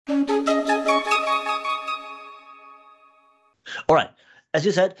All right, as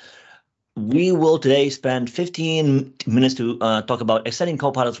you said, we will today spend 15 minutes to talk about extending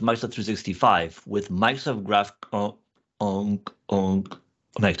Copilot for Microsoft 365 with Microsoft Graph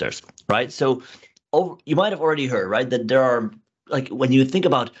connectors, right? So you might have already heard, right, that there are, like, when you think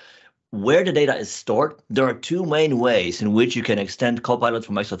about where the data is stored, there are two main ways in which you can extend Copilot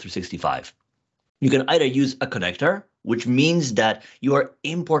for Microsoft 365. You can either use a connector, which means that you are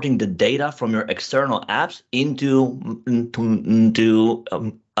importing the data from your external apps into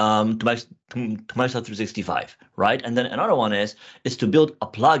Microsoft 365, right? And then another one is to build a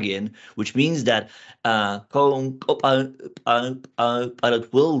plugin, which means that Copilot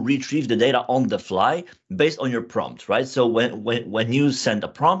will retrieve the data on the fly based on your prompt, right? So when you send a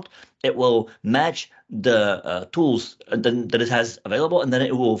prompt, it will match the tools that it has available, and then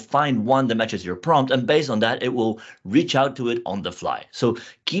it will find one that matches your prompt, and based on that, it will reach out to it on the fly. So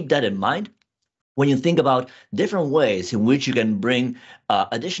keep that in mind when you think about different ways in which you can bring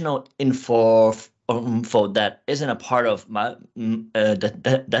additional info that isn't a part of that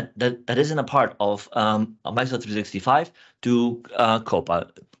isn't a part of Microsoft 365 to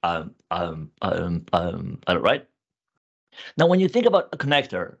Copilot. Right? Now, when you think about a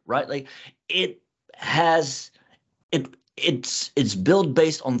connector, right, like it's built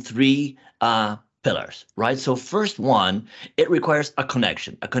based on three pillars, right? So first one, it requires a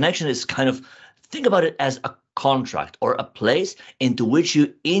connection. A connection is kind of, think about it as a contract or a place into which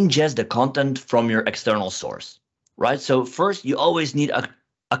you ingest the content from your external source, right? So first, you always need a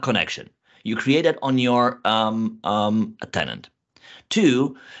connection. You create it on your tenant.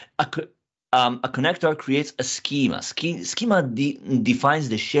 Two, a connector creates a schema. Schema defines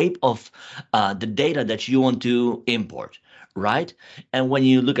the shape of the data that you want to import, right? And when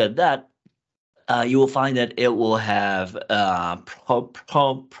you look at that, you will find that it will have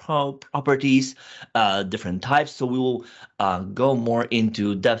properties, different types. So we will go more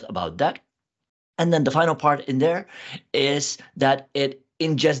into depth about that. And then the final part in there is that it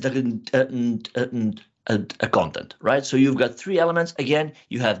ingests the content, right? So you've got three elements. Again,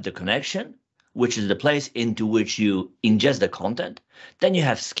 you have the connection, which is the place into which you ingest the content. Then you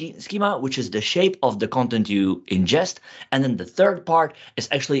have schema, which is the shape of the content you ingest. And then the third part is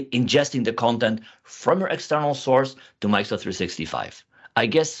actually ingesting the content from your external source to Microsoft 365. I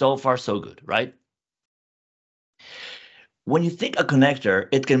guess so far so good, right? When you think a connector,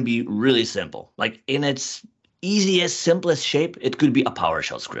 it can be really simple. Like in its easiest, simplest shape, it could be a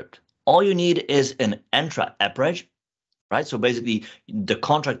PowerShell script. All you need is an Entra app reg, right? So basically the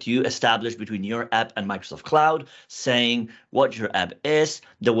contract you establish between your app and Microsoft Cloud, saying what your app is,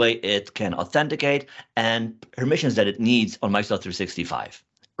 the way it can authenticate, and permissions that it needs on Microsoft 365,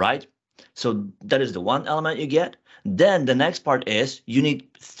 right? So that is the one element you get. Then the next part is you need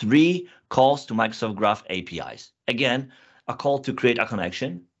three calls to Microsoft Graph APIs. Again, a call to create a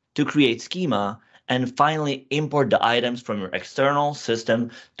connection, to create schema, and finally import the items from your external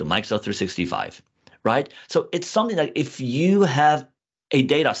system to Microsoft 365. Right? So it's something like if you have a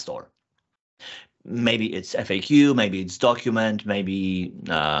data store, maybe it's FAQ, maybe it's document, maybe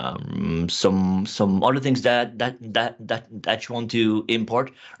some other things that you want to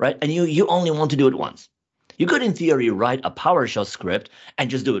import, right? And you only want to do it once. You could, in theory, write a PowerShell script and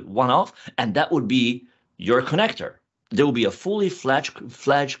just do it one-off, and that would be your connector. There will be a fully fledged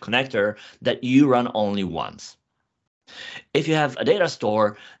connector that you run only once. If you have a data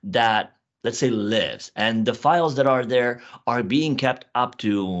store that, let's say, lives, and the files that are there are being kept up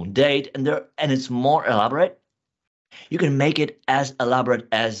to date, and it's more elaborate, you can make it as elaborate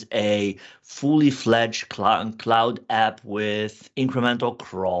as a fully fledged cloud app with incremental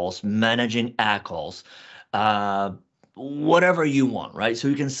crawls, managing ACLs, whatever you want, right? So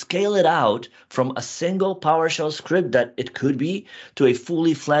you can scale it out from a single PowerShell script that it could be to a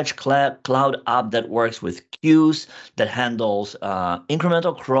fully fledged cloud app that works with queues, that handles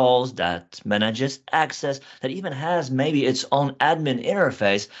incremental crawls, that manages access, that even has maybe its own admin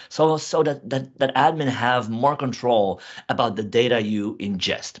interface, so that admin have more control about the data you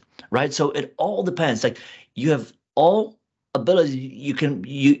ingest, right? So it all depends. Like you have all ability, you can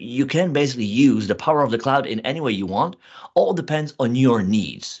basically use the power of the cloud in any way you want. All depends on your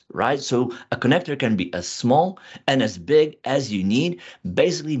needs, right? So a connector can be as small and as big as you need,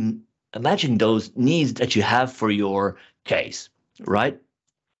 basically matching those needs that you have for your case, right?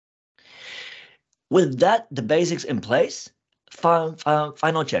 With that, the basics in place,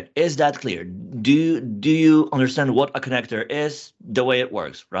 final check. Is that clear? Do you understand what a connector is, the way it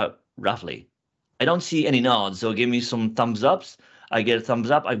works, right? Roughly? I don't see any nods, so give me some thumbs ups. I get a thumbs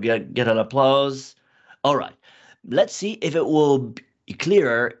up, I get an applause. All right, let's see if it will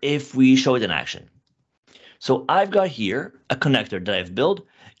clearer if we show it in action. So I've got here a connector that I've built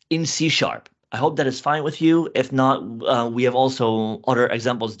in C#. I hope that is fine with you. If not, we have also other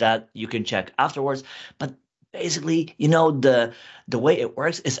examples that you can check afterwards. But basically, you know, the way it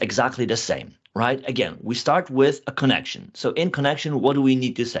works is exactly the same, right? Again, we start with a connection. So in connection, what do we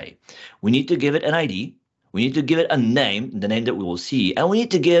need to say? We need to give it an ID. We need to give it a name, the name that we will see, and we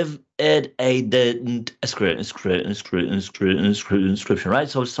need to give it a inscription, right?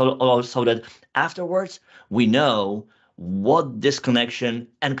 So that afterwards we know what this connection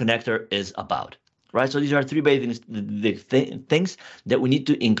and connector is about, right? So these are three basic things that we need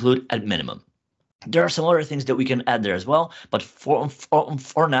to include at minimum. There are some other things that we can add there as well, but for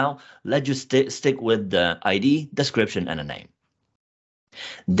now, let's just stick with the ID, description, and a name.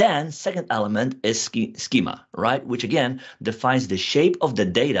 Then second element is schema, right? Which again defines the shape of the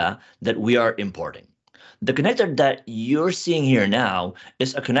data that we are importing. The connector that you're seeing here now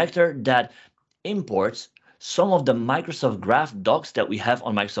is a connector that imports some of the Microsoft Graph docs that we have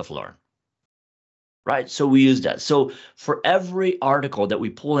on Microsoft Learn, right? So we use that. So for every article that we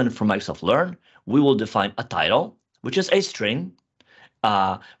pull in from Microsoft Learn, we will define a title, which is a string.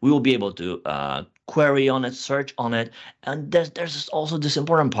 We will be able to query on it, search on it, and there's also this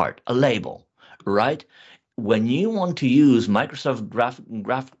important part, a label, right? When you want to use Microsoft Graph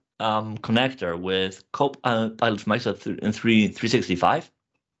connector with Copilot Microsoft 365,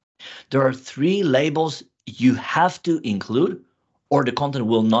 there are three labels you have to include, or the content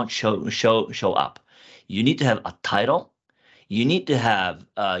will not show up. You need to have a title. You need to have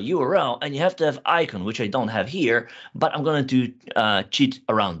a URL, and you have to have icon, which I don't have here, but I'm going to cheat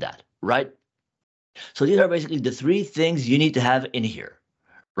around that, right? So these are basically the three things you need to have in here,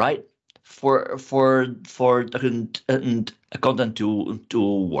 right? For the content to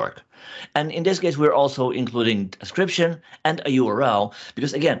work. And in this case, we're also including description and a URL,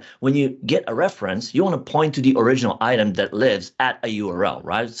 because again, when you get a reference, you want to point to the original item that lives at a URL,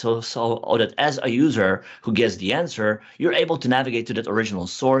 right? So that as a user who gets the answer, you're able to navigate to that original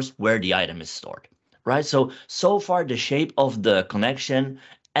source where the item is stored, right? So far, the shape of the connection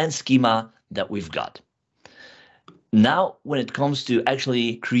and schema that we've got. Now, when it comes to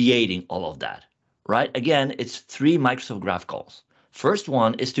actually creating all of that, right? Again, it's three Microsoft Graph calls. First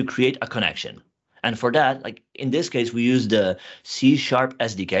one is to create a connection. And for that, like in this case, we use the C#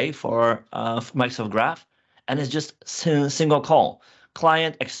 SDK for Microsoft Graph, and it's just single call,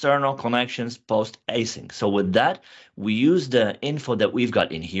 client, external, connections, post, async. So with that, we use the info that we've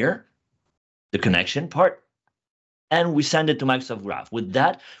got in here, the connection part, and we send it to Microsoft Graph. With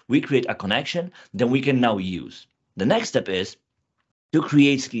that, we create a connection that we can now use. The next step is to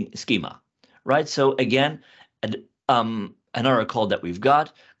create schema, right? So again, another call that we've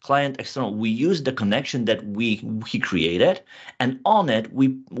got, client external, we use the connection that we created, and on it,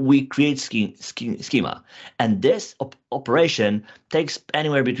 we create schema. And this operation takes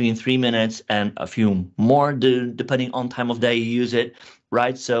anywhere between 3 minutes and a few more, depending on time of day you use it,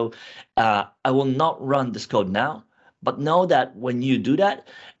 right? So I will not run this code now, but know that when you do that,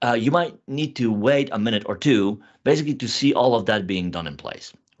 you might need to wait a minute or two, basically to see all of that being done in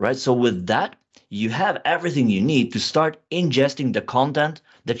place, right? So with that, you have everything you need to start ingesting the content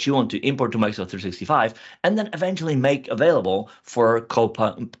that you want to import to Microsoft 365, and then eventually make available for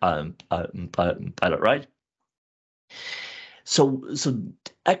Copilot, right? So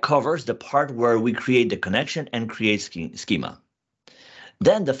that covers the part where we create the connection and create schema.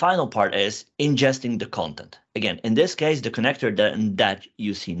 Then the final part is ingesting the content. Again, in this case, the connector that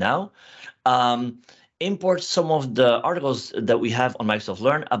you see now imports some of the articles that we have on Microsoft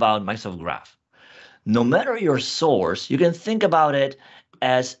Learn about Microsoft Graph. No matter your source, you can think about it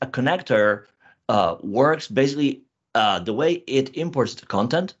as a connector works basically the way it imports the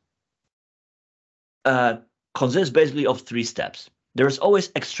content consists basically of 3 steps. There's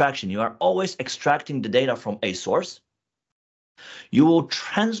always extraction. You are always extracting the data from a source. You will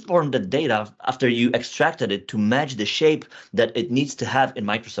transform the data after you extracted it to match the shape that it needs to have in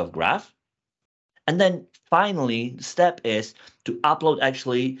Microsoft Graph. And then finally, the step is to upload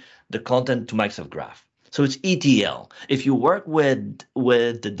actually the content to Microsoft Graph. So it's ETL. If you work with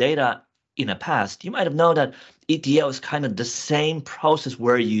the data in the past, you might have known that ETL is kind of the same process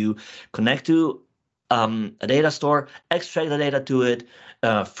where you connect to a data store, extract the data to it,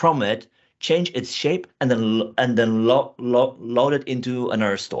 from it, change its shape, and then load it into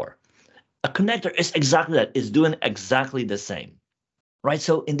another store. A connector is exactly that. It's doing exactly the same, right?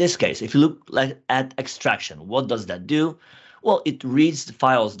 So in this case, if you look at extraction, what does that do? Well, it reads the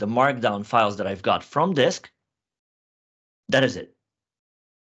files, the markdown files that I've got from disk. That is it.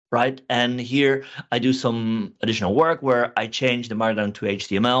 right? And here I do some additional work where I change the Markdown to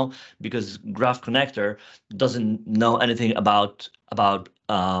HTML because Graph Connector doesn't know anything about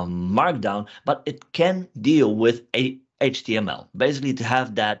Markdown, but it can deal with HTML, basically to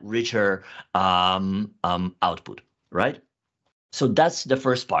have that richer output, right? So that's the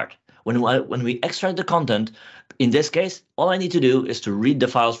first part. When we extract the content, in this case, all I need to do is to read the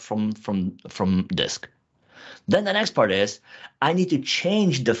files from disk. Then the next part is I need to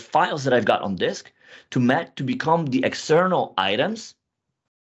change the files that I've got on disk to become the external items,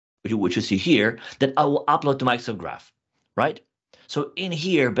 which you see here, that I will upload to Microsoft Graph, right? So in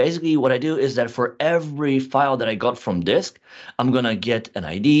here, basically what I do is that for every file that I got from disk, I'm going to get an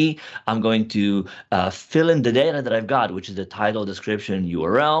ID. I'm going to fill in the data that I've got, which is the title, description,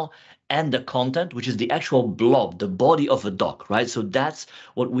 URL, and the content, which is the actual blob, the body of a doc, right? So that's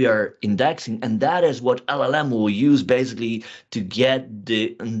what we are indexing, and that is what LLM will use basically to get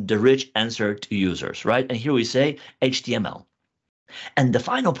the rich answer to users, right? And here we say HTML. And the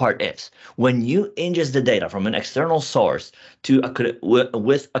final part is when you ingest the data from an external source to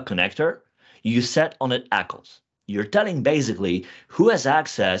with a connector, you set on it ACLs. You're telling basically who has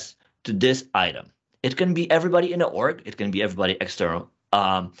access to this item. It can be everybody in the org. It can be everybody external,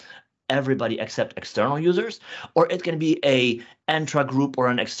 everybody except external users, or it can be a Entra group or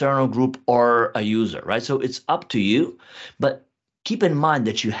an external group or a user, right? So it's up to you, but keep in mind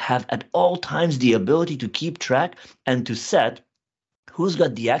that you have at all times the ability to keep track and to set who's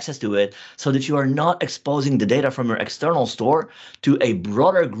got the access to it so that you are not exposing the data from your external store to a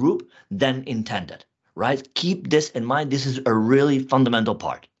broader group than intended, right? Keep this in mind. This is a really fundamental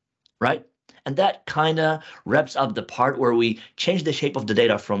part, right? And that kind of wraps up the part where we change the shape of the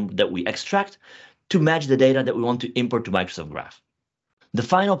data that we extract to match the data that we want to import to Microsoft Graph. The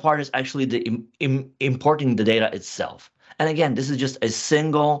final part is actually the importing the data itself. And again, this is just a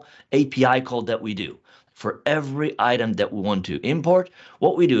single API call that we do. For every item that we want to import,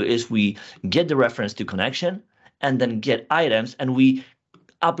 what we do is we get the reference to connection and then get items and we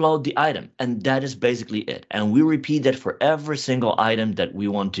upload the item. And that is basically it. And we repeat that for every single item that we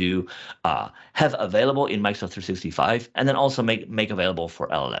want to have available in Microsoft 365 and then also make available for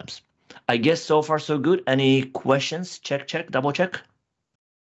LLMs. I guess so far so good. Any questions? Check, double check.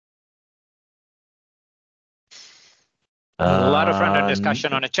 A lot of random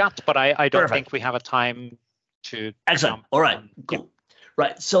discussion on the chat, but I don't perfect. think we have a time to. Excellent. All right. Cool. Yeah.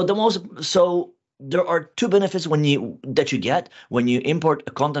 Right. So there are two benefits that you get when you import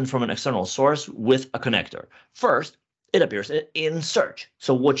a content from an external source with a connector. First, it appears in search.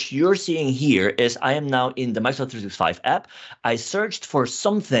 So what you're seeing here is I am now in the Microsoft 365 app. I searched for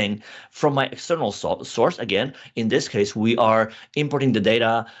something from my external source. Again, in this case, we are importing the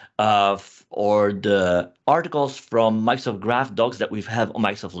data or the articles from Microsoft Graph docs that we have on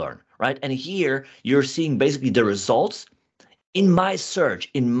Microsoft Learn, right? And here you're seeing basically the results in my search,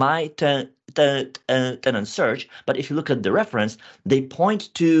 in my tenant search. But if you look at the reference, they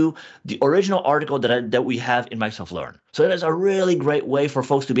point to the original article that we have in Microsoft Learn. So that is a really great way for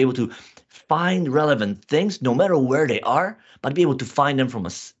folks to be able to find relevant things, no matter where they are, but be able to find them from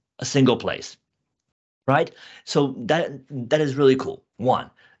a single place, right? So that is really cool. One,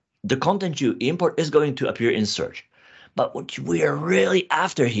 the content you import is going to appear in search. But what we are really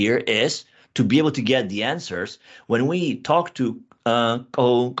after here is to be able to get the answers when we talk to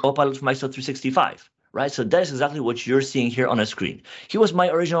Copilot from Microsoft 365, right? So that's exactly what you're seeing here on the screen. Here was my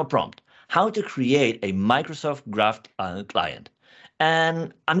original prompt, how to create a Microsoft Graph client.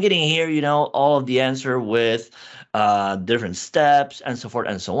 And I'm getting here, all of the answer with different steps and so forth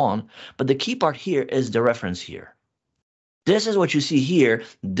and so on. But the key part here is the reference here. This is what you see here.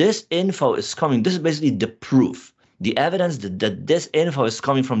 This info is coming. This is basically the proof, the evidence that this info is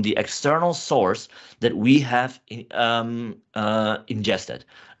coming from the external source that we have ingested,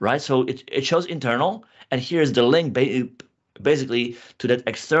 right? So it shows internal, and here's the link basically to that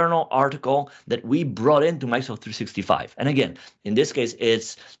external article that we brought into Microsoft 365. And again, in this case,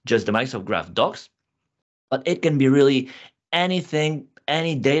 it's just the Microsoft Graph docs, but it can be really anything,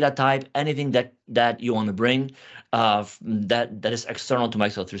 any data type, anything that you want to bring that is external to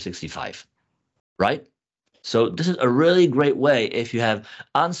Microsoft 365, right? So this is a really great way if you have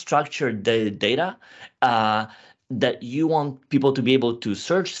unstructured data that you want people to be able to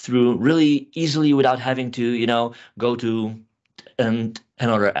search through really easily without having to, go to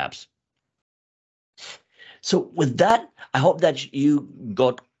another apps. So with that, I hope that you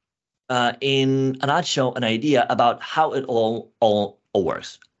got in a nutshell an idea about how it all all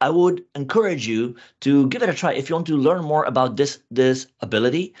works. I would encourage you to give it a try if you want to learn more about this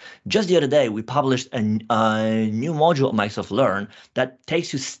ability. Just the other day, we published a new module of Microsoft Learn that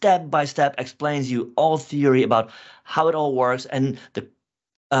takes you step by step, explains you all theory about how it all works. And the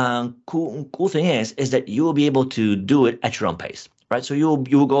cool thing is that you will be able to do it at your own pace, right? So you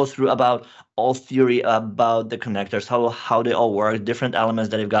will go through about all theory about the connectors, how they all work, different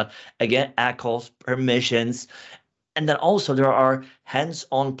elements that you've got, again, ACLs, permissions. And then also there are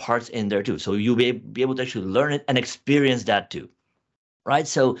hands-on parts in there too. So you'll be able to actually learn it and experience that too, right?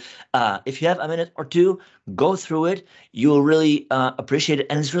 So if you have a minute or two, go through it. You'll really appreciate it.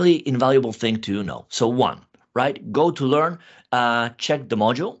 And it's really invaluable thing to know. So one, right? Go to Learn, check the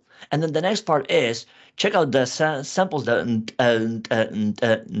module. And then the next part is check out the samples that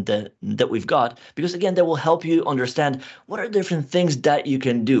we've got, because again, that will help you understand what are different things that you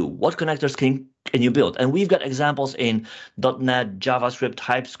can do, what connectors can you build. And we've got examples in .NET, JavaScript,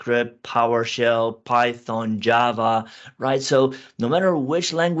 TypeScript, PowerShell, Python, Java, right? So no matter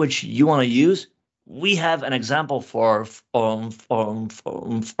which language you want to use, we have an example for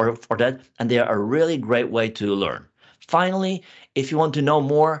that, and they are a really great way to learn. Finally, if you want to know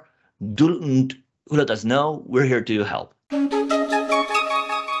more, do let us know. We're here to help.